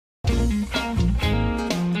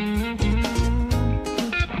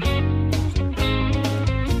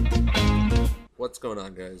What's going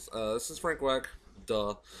on, guys? This is Frank Wack.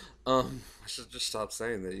 Duh. I should just stop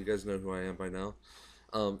saying that. You guys know who I am by now.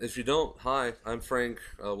 If you don't, hi, I'm Frank.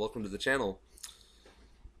 Welcome to the channel.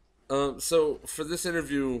 So for this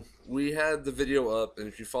interview, we had the video up, and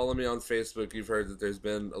if you follow me on Facebook, you've heard that there's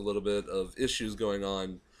been a little bit of issues going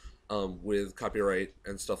on with copyright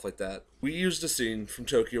and stuff like that. We used a scene from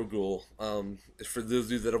Tokyo Ghoul. For those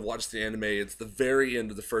of you that have watched the anime, it's the very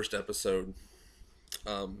end of the first episode,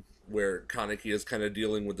 where Kaneki is kind of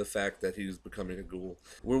dealing with the fact that he's becoming a ghoul.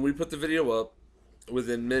 When we put the video up,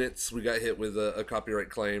 within minutes we got hit with a copyright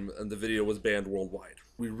claim, and the video was banned worldwide.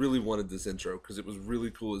 We really wanted this intro because it was really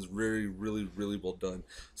cool. It was really well done.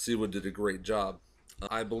 CWood did a great job.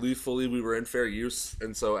 I believe fully we were in fair use,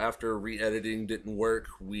 and so after re-editing didn't work,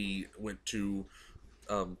 we went to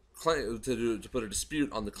to put a dispute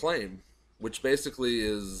on the claim, which basically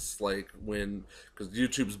is like because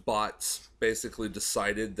YouTube's bots basically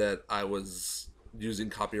decided that I was using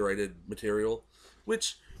copyrighted material,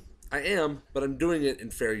 which I am, but I'm doing it in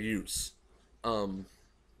fair use.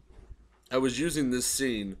 I was using this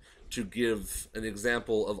scene to give an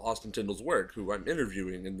example of Austin Tindle's work, who I'm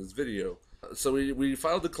interviewing in this video. So we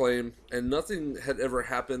filed the claim, and nothing had ever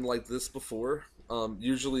happened like this before.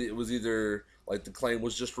 Usually it was either like the claim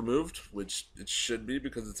was just removed, which it should be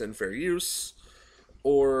because it's in fair use,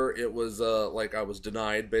 or it was like I was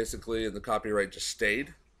denied basically and the copyright just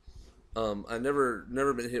stayed. I never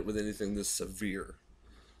been hit with anything this severe.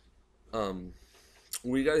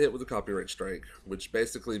 We got hit with a copyright strike, which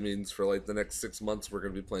basically means for like the next 6 months we're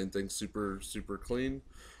going to be playing things super clean.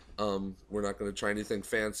 We're not going to try anything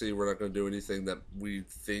fancy. We're not going to do anything that we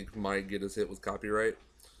think might get us hit with copyright,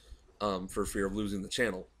 for fear of losing the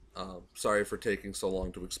channel. Sorry for taking so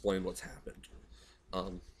long to explain what's happened.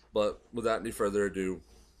 But without any further ado,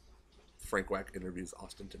 Frank Wack interviews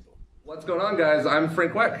Austin Tindle. What's going on, guys? I'm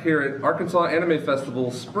Frank Wack here at Arkansas Anime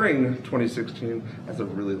Festival Spring 2016. That's a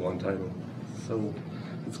really long title. So,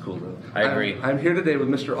 it's cool though. I agree. I'm here today with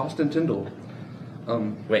Mr. Austin Tindle.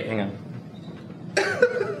 Wait, hang on.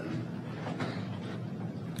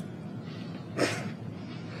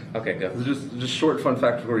 Okay, go. Just short fun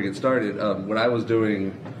fact before we get started. When I was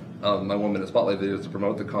doing my 1 minute spotlight videos to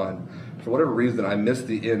promote the con, for whatever reason I missed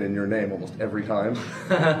the N in your name almost every time.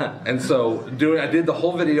 And so I did the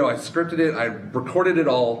whole video, I scripted it, I recorded it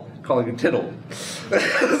all, calling you Tindle.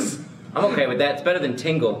 I'm okay with that. It's better than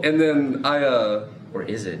Tingle. And then Or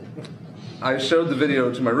is it? I showed the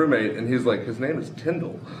video to my roommate, and he's like, his name is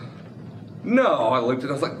Tindle. No, I looked at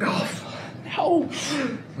it, I was like, oh,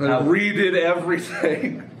 no. I redid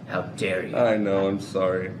everything. How dare you? I know, I'm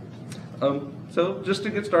sorry. So just to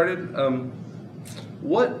get started,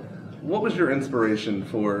 what was your inspiration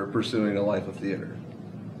for pursuing a life of theater?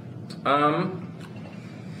 I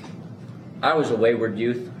was a wayward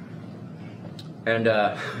youth, and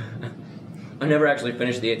I never actually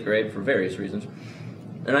finished the 8th grade for various reasons.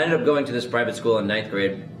 And I ended up going to this private school in 9th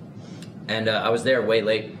grade, and I was there way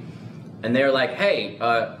late, and they were like, hey,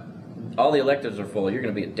 all the electives are full, you're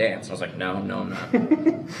going to be at dance. I was like, no, I'm not.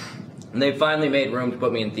 And they finally made room to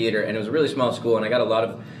put me in theater, and it was a really small school, and I got a lot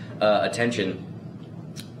of attention.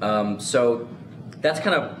 So that's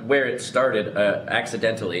kind of where it started,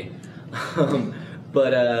 accidentally.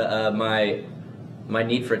 But my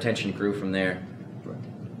need for attention grew from there.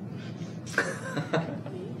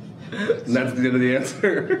 And that's the end of the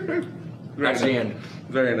answer. That's the end.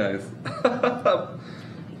 Very nice.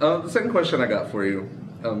 The second question I got for you.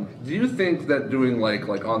 Do you think that doing like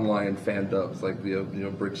online fan dubs, like the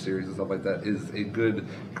Bridge series and stuff like that, is a good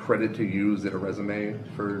credit to use in a resume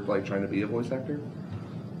for like trying to be a voice actor?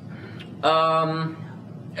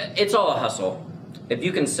 It's all a hustle. If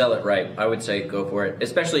you can sell it right, I would say go for it.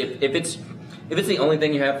 Especially if it's the only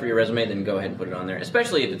thing you have for your resume, then go ahead and put it on there.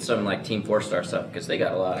 Especially if it's some like Team 4-star stuff, because they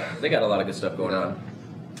got a lot of good stuff going on.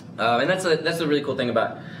 And that's the really cool thing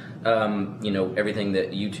about everything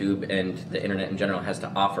that YouTube and the internet in general has to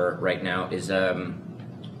offer right now is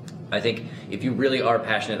I think if you really are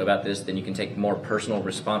passionate about this, then you can take more personal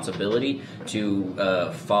responsibility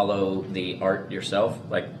to follow the art yourself.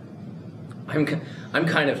 Like I'm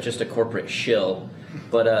kind of just a corporate shill,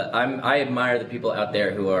 but I admire the people out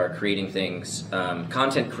there who are creating things.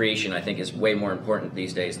 Content creation, I think, is way more important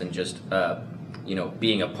these days than just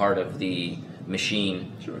being a part of the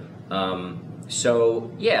machine. Sure.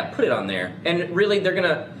 So yeah, put it on there, and really they're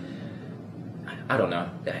gonna. I don't know.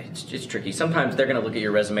 It's tricky. Sometimes they're gonna look at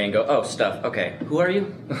your resume and go, "Oh, stuff. Okay, who are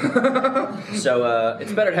you?" So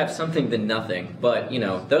it's better to have something than nothing. But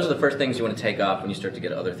those are the first things you want to take off when you start to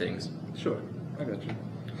get other things. Sure, I got you.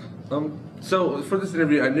 So for this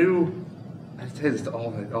interview, I say this to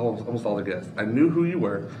almost all the guests. I knew who you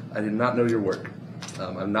were. I did not know your work.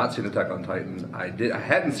 I've not seen Attack on Titan. I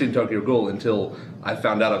hadn't seen Tokyo Ghoul until I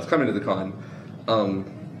found out I was coming to the con.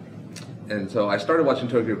 And so I started watching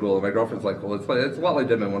Tokyo Ghoul, and my girlfriend's like, "Well, it's a lot like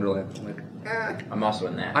Dead Man Wonderland." I'm like, I'm also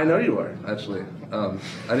in that. I know you are, actually. I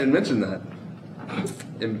didn't mention that.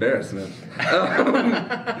 Embarrassment.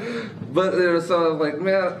 But so I was like,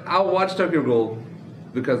 man, I'll watch Tokyo Ghoul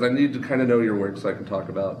because I need to kind of know your work so I can talk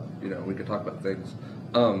about, we can talk about things.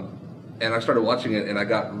 And I started watching it, and I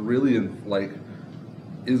got really,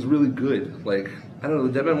 is really good. Like, I don't know,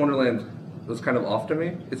 the Dead Man Wonderland was kind of off to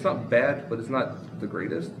me. It's not bad, but it's not the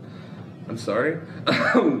greatest. I'm sorry.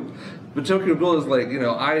 But Tokyo Ghoul is like,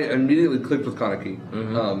 I immediately clicked with Kaneki.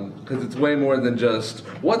 Because it's way more than just,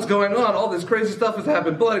 what's going on? All this crazy stuff has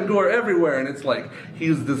happened, blood and gore everywhere. And it's like,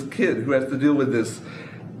 he's this kid who has to deal with this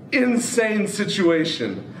insane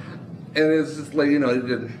situation. And it's just like, I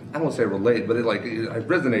don't want to say relate, but it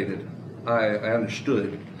resonated. I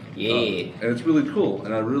understood. Yeah. And it's really cool,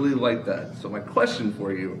 and I really like that. So my question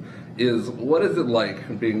for you is, what is it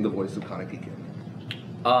like being the voice of Kaneki Kid?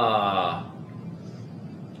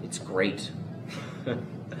 It's great.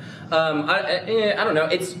 I don't know.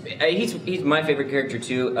 He's my favorite character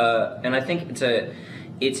too, and I think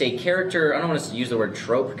it's a character. I don't want to use the word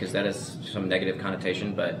trope because that has some negative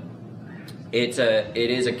connotation, but it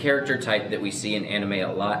is a character type that we see in anime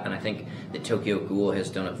a lot, and I think that Tokyo Ghoul has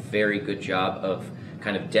done a very good job of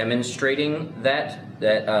kind of demonstrating that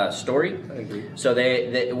story. I agree. So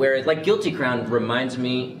where like Guilty Crown reminds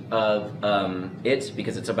me of it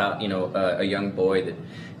because it's about a young boy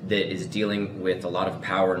that is dealing with a lot of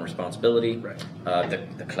power and responsibility. Right.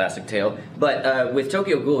 The classic tale. But with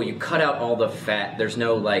Tokyo Ghoul, you cut out all the fat. There's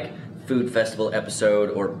no like food festival episode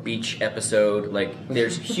or beach episode. Like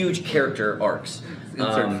there's huge character arcs.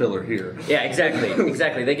 Insert filler here. Yeah,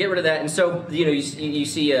 exactly. They get rid of that, and so you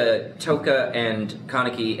see Toka and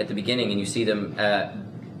Kaneki at the beginning, and you see them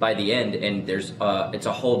by the end, and there's it's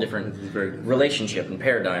a whole different relationship and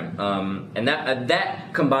paradigm, and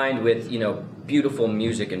that combined with beautiful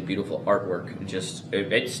music and beautiful artwork,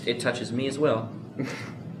 it touches me as well,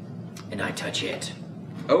 and I touch it.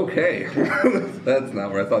 Okay, that's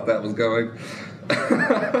not where I thought that was going.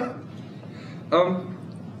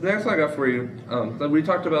 The next one I got for you, we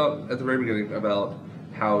talked about at the very beginning about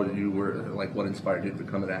how you were, like, what inspired you to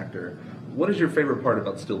become an actor. What is your favorite part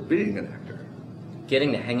about still being an actor?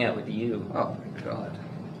 Getting to hang out with you. Oh my God.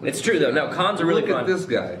 It's true though. No, cons are really fun. Look at this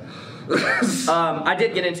guy. I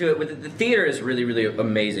did get into it with the theater is really, really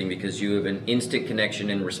amazing because you have an instant connection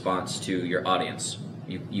and response to your audience.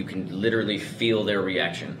 You can literally feel their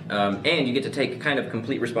reaction. And you get to take kind of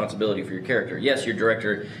complete responsibility for your character. Yes, your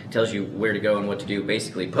director tells you where to go and what to do,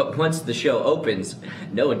 basically, but once the show opens,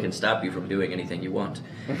 no one can stop you from doing anything you want.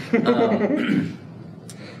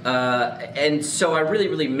 And so I really,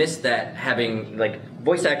 really miss that, having,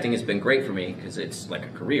 voice acting has been great for me because it's like a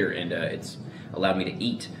career and it's allowed me to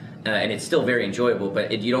eat. And it's still very enjoyable,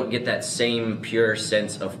 but you don't get that same pure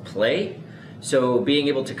sense of play. So being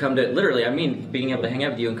able to come to, being able to hang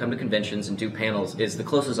out with you and come to conventions and do panels is the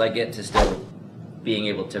closest I get to still being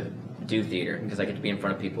able to do theater, because I get to be in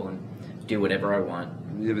front of people and do whatever I want.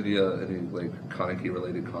 Do you have any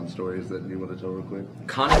Kaneki-related con stories that you want to tell real quick?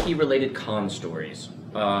 Kaneki-related con stories?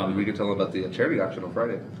 We could tell them about the charity auction on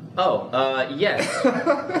Friday. Yes.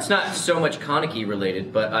 It's not so much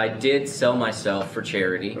Kaneki-related, but I did sell myself for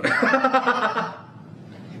charity.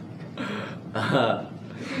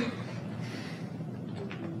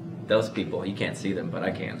 Those people, you can't see them, but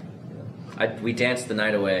I can. We danced the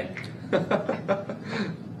night away.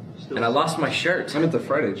 And I lost my shirt. I'm at the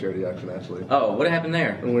Friday charity auction, actually. Oh, what happened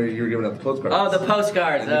there? Where you were giving out the postcards. Oh, the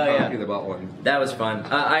postcards. And yeah. About one. That was fun.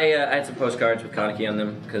 I had some postcards with Kaneki on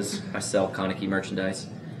them because I sell Kaneki merchandise.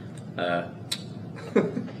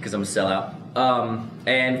 Because I'm a sellout.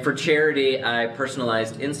 And for charity, I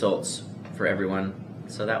personalized insults for everyone.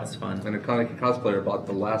 So that was fun. And a Kaneki cosplayer bought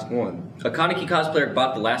the last one. A Kaneki cosplayer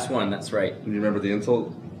bought the last one, that's right. Do you remember the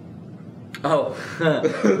insult? Oh,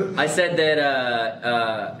 I said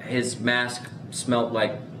that his mask smelled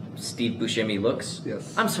like Steve Buscemi looks.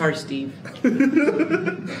 Yes. I'm sorry, Steve.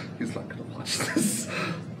 He's not going to watch this.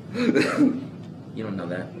 You don't know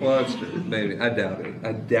that. Well, that's true. Maybe. I doubt it.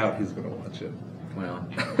 I doubt he's going to watch it. Well.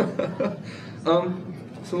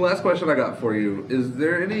 So the last question I got for you, is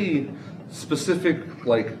there any specific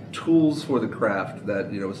tools for the craft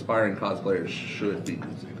that aspiring cosplayers should be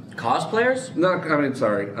using? Cosplayers?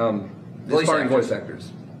 Aspiring voice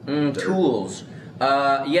actors. Tools.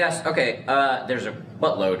 Yes. Okay. There's a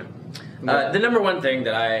buttload. The number one thing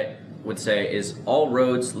that I would say is all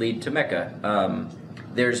roads lead to Mecca.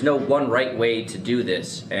 There's no one right way to do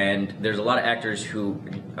this, and there's a lot of actors who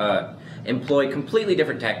employ completely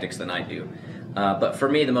different tactics than I do. But for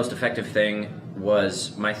me, the most effective thing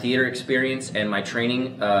was my theater experience and my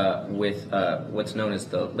training with what's known as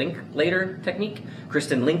the Linklater technique.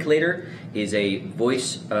 Kristen Linklater is a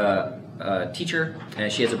voice teacher,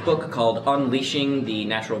 and she has a book called Unleashing the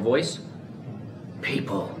Natural Voice.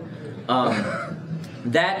 People.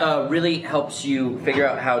 That really helps you figure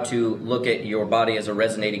out how to look at your body as a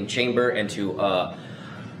resonating chamber and to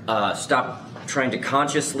stop trying to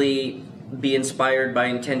consciously be inspired by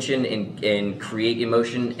intention and create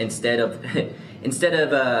emotion instead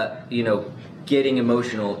of you know, getting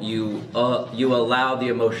emotional. You allow the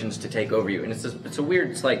emotions to take over you, and it's a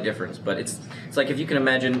weird slight difference, but it's like if you can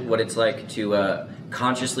imagine what it's like to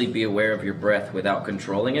consciously be aware of your breath without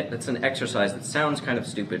controlling it. That's an exercise that sounds kind of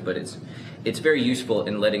stupid, but it's very useful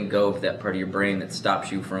in letting go of that part of your brain that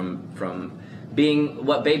stops you from being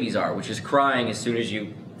what babies are, which is crying as soon as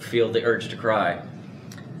you feel the urge to cry.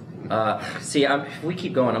 See, if we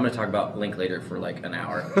keep going, I'm going to talk about Linklater for like an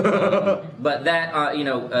hour. But that, you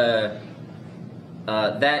know,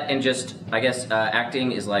 that and just, I guess,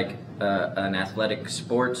 acting is like an athletic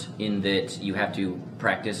sport in that you have to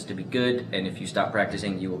practice to be good, and if you stop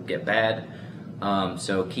practicing, you will get bad.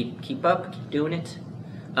 So keep up, keep doing it.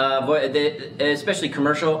 Especially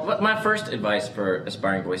commercial. My first advice for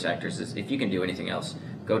aspiring voice actors is if you can do anything else,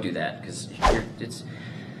 go do that, because it's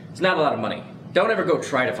not a lot of money. Don't ever go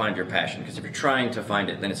try to find your passion, because if you're trying to find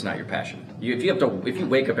it, then it's not your passion. If you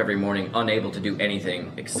wake up every morning unable to do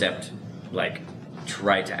anything except like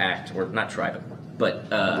try to act, or not try, but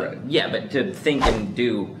right. Yeah, but to think and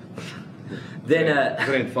do, then if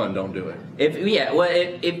it ain't fun, don't do it.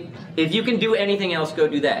 If you can do anything else, go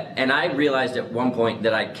do that. And I realized at one point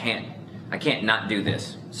that I can't not do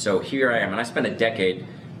this. So here I am, and I spent a decade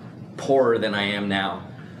poorer than I am now.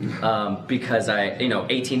 Because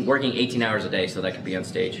working 18 hours a day so that I could be on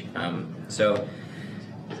stage. So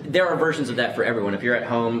there are versions of that for everyone. If you're at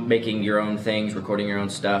home making your own things, recording your own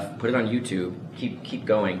stuff, put it on YouTube. Keep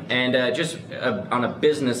going. And just on a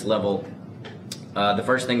business level, the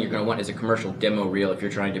first thing you're going to want is a commercial demo reel if you're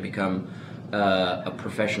trying to become a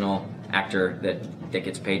professional actor that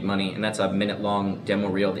gets paid money. And that's a minute-long demo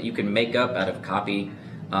reel that you can make up out of copy.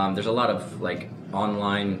 There's a lot of like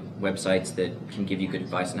online websites that can give you good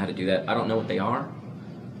advice on how to do that. I don't know what they are,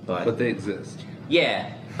 but they exist.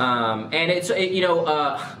 Yeah, and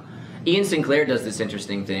Ian Sinclair does this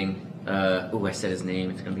interesting thing. I said his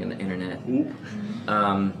name. It's gonna be on the internet.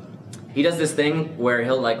 He does this thing where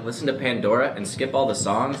he'll like listen to Pandora and skip all the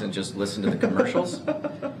songs and just listen to the commercials,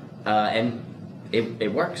 and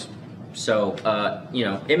it works. So,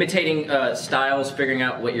 imitating styles, figuring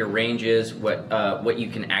out what your range is, what you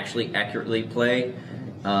can actually accurately play.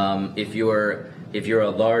 If you're a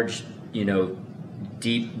large,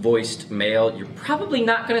 deep-voiced male, you're probably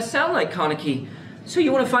not going to sound like Kaneki. So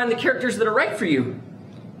you want to find the characters that are right for you.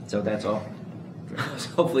 So that's all.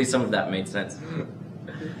 Hopefully some of that made sense.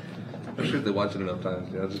 I'm sure they watch it enough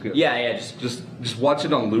times. Yeah, that's good. Yeah. Just watch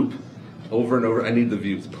it on loop, over and over. I need the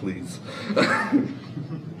views, please.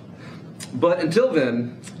 But until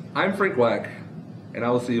then, I'm Frank Wack, and I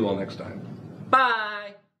will see you all next time.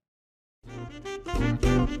 Bye!